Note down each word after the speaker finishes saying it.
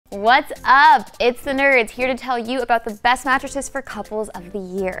What's up? It's the Nerds here to tell you about the best mattresses for couples of the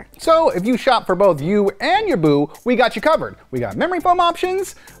year. So if you shop for both you and your boo, we got you covered. We got memory foam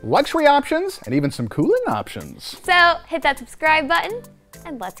options, luxury options, and even some cooling options. So hit that subscribe button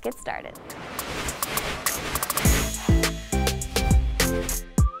and let's get started.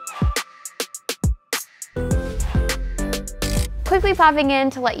 Quickly popping in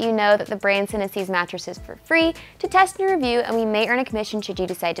to let you know that the brand sent us these mattresses for free to test and review, and we may earn a commission should you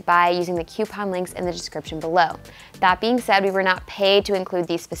decide to buy using the coupon links in the description below. That being said, we were not paid to include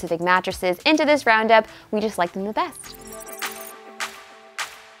these specific mattresses into this roundup, we just like them the best.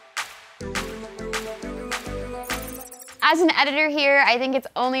 As an editor here, I think it's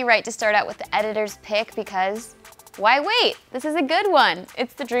only right to start out with the editor's pick because, why wait? This is a good one.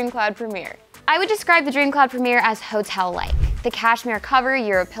 It's the DreamCloud Premier. I would describe the DreamCloud Premier as hotel-like. The cashmere cover,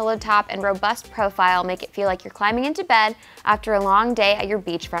 Euro pillow top, and robust profile make it feel like you're climbing into bed after a long day at your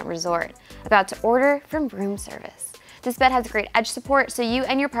beachfront resort, about to order from room service. This bed has great edge support, so you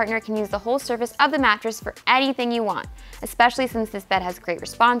and your partner can use the whole surface of the mattress for anything you want, especially since this bed has great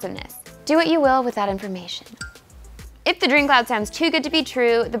responsiveness. Do what you will with that information. If the DreamCloud sounds too good to be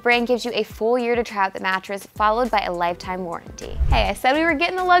true, the brand gives you a full year to try out the mattress, followed by a lifetime warranty. Hey, I said we were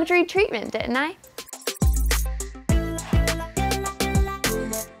getting the luxury treatment, didn't I?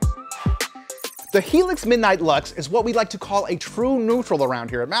 The Helix Midnight Luxe is what we like to call a true neutral around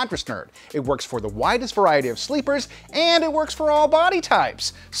here at Mattress Nerd. It works for the widest variety of sleepers, and it works for all body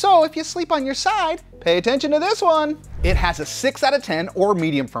types. So if you sleep on your side, pay attention to this one. It has a 6 out of 10 or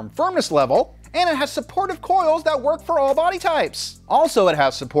medium firmness level, and it has supportive coils that work for all body types. Also, it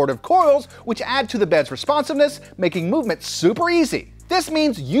has supportive coils which add to the bed's responsiveness, making movement super easy. This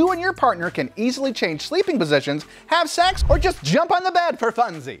means you and your partner can easily change sleeping positions, have sex, or just jump on the bed for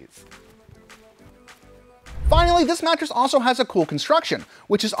funsies. Finally, this mattress also has a cool construction,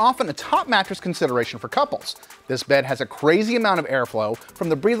 which is often a top mattress consideration for couples. This bed has a crazy amount of airflow from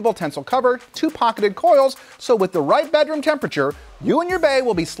the breathable tensile cover to pocketed coils, so with the right bedroom temperature, you and your bae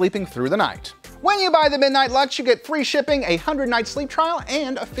will be sleeping through the night. When you buy the Midnight Luxe, you get free shipping, a 100-night sleep trial,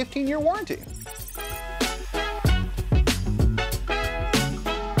 and a 15-year warranty.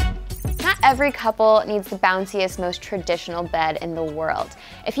 Not every couple needs the bounciest, most traditional bed in the world.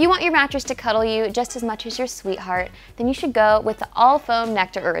 If you want your mattress to cuddle you just as much as your sweetheart, then you should go with the all-foam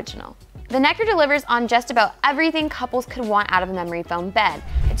Nectar Original. The Nectar delivers on just about everything couples could want out of a memory foam bed.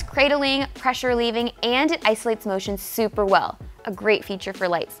 It's cradling, pressure relieving, and it isolates motion super well. A great feature for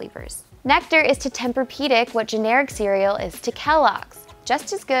light sleepers. Nectar is to Tempur-Pedic what generic cereal is to Kellogg's.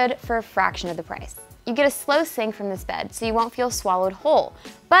 Just as good for a fraction of the price. You get a slow sink from this bed, so you won't feel swallowed whole,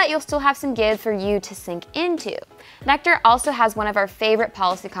 but you'll still have some give for you to sink into. Nectar also has one of our favorite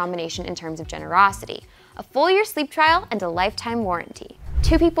policy combination in terms of generosity, a full year sleep trial and a lifetime warranty.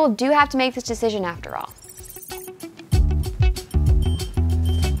 Two people do have to make this decision after all.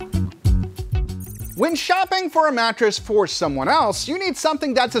 When shopping for a mattress for someone else, you need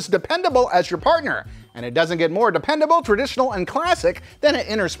something that's as dependable as your partner. And it doesn't get more dependable, traditional, and classic than an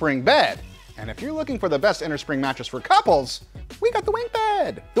Innerspring bed. And if you're looking for the best Innerspring mattress for couples, we got the Wink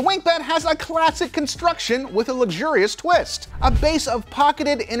Bed. The Wink Bed has a classic construction with a luxurious twist. A base of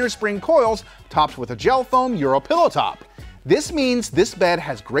pocketed Innerspring coils topped with a gel foam Euro pillow top. This means this bed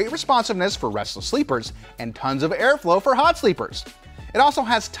has great responsiveness for restless sleepers and tons of airflow for hot sleepers. It also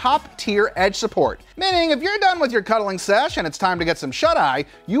has top-tier edge support, meaning if you're done with your cuddling sesh and it's time to get some shut-eye,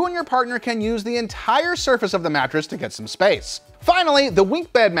 you and your partner can use the entire surface of the mattress to get some space. Finally, the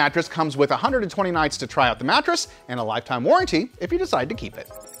Wink Bed mattress comes with 120 nights to try out the mattress and a lifetime warranty if you decide to keep it.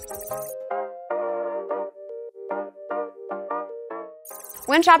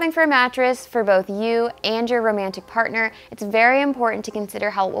 When shopping for a mattress for both you and your romantic partner, it's very important to consider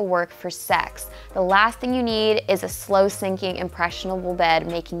how it will work for sex. The last thing you need is a slow sinking, impressionable bed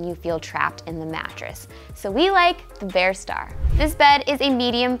making you feel trapped in the mattress. So we like the Bear Star. This bed is a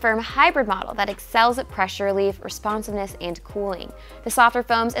medium firm hybrid model that excels at pressure relief, responsiveness, and cooling. The softer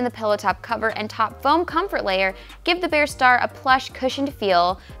foams in the pillow top cover and top foam comfort layer give the Bear Star a plush, cushioned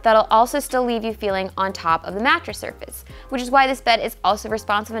feel that'll also still leave you feeling on top of the mattress surface, which is why this bed is also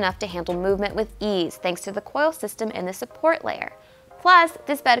responsive enough to handle movement with ease thanks to the coil system in the support layer. Plus,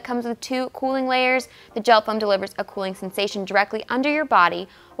 this bed comes with 2 cooling layers. The gel foam delivers a cooling sensation directly under your body,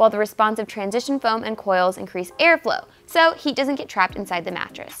 while the responsive transition foam and coils increase airflow, so heat doesn't get trapped inside the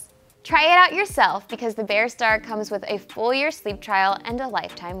mattress. Try it out yourself because the Bear Star comes with a full year sleep trial and a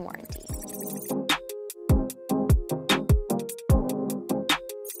lifetime warranty.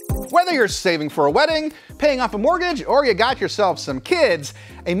 Whether you're saving for a wedding, paying off a mortgage, or you got yourself some kids,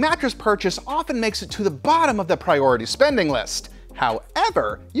 a mattress purchase often makes it to the bottom of the priority spending list.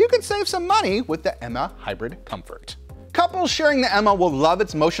 However, you can save some money with the Emma Hybrid Comfort. Couples sharing the Emma will love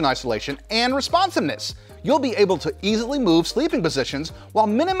its motion isolation and responsiveness. You'll be able to easily move sleeping positions while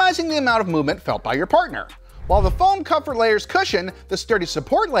minimizing the amount of movement felt by your partner. While the foam comfort layer's cushion, the sturdy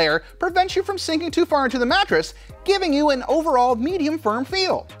support layer prevents you from sinking too far into the mattress, giving you an overall medium firm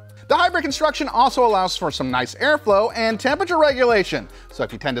feel. The hybrid construction also allows for some nice airflow and temperature regulation, so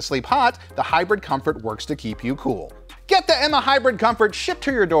if you tend to sleep hot, the Hybrid Comfort works to keep you cool. Get the Emma Hybrid Comfort shipped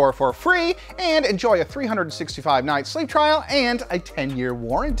to your door for free and enjoy a 365-night sleep trial and a 10-year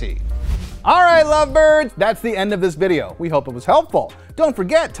warranty. All right, lovebirds, that's the end of this video. We hope it was helpful. Don't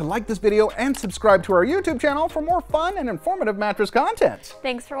forget to like this video and subscribe to our YouTube channel for more fun and informative mattress content.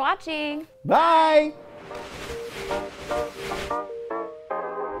 Thanks for watching. Bye.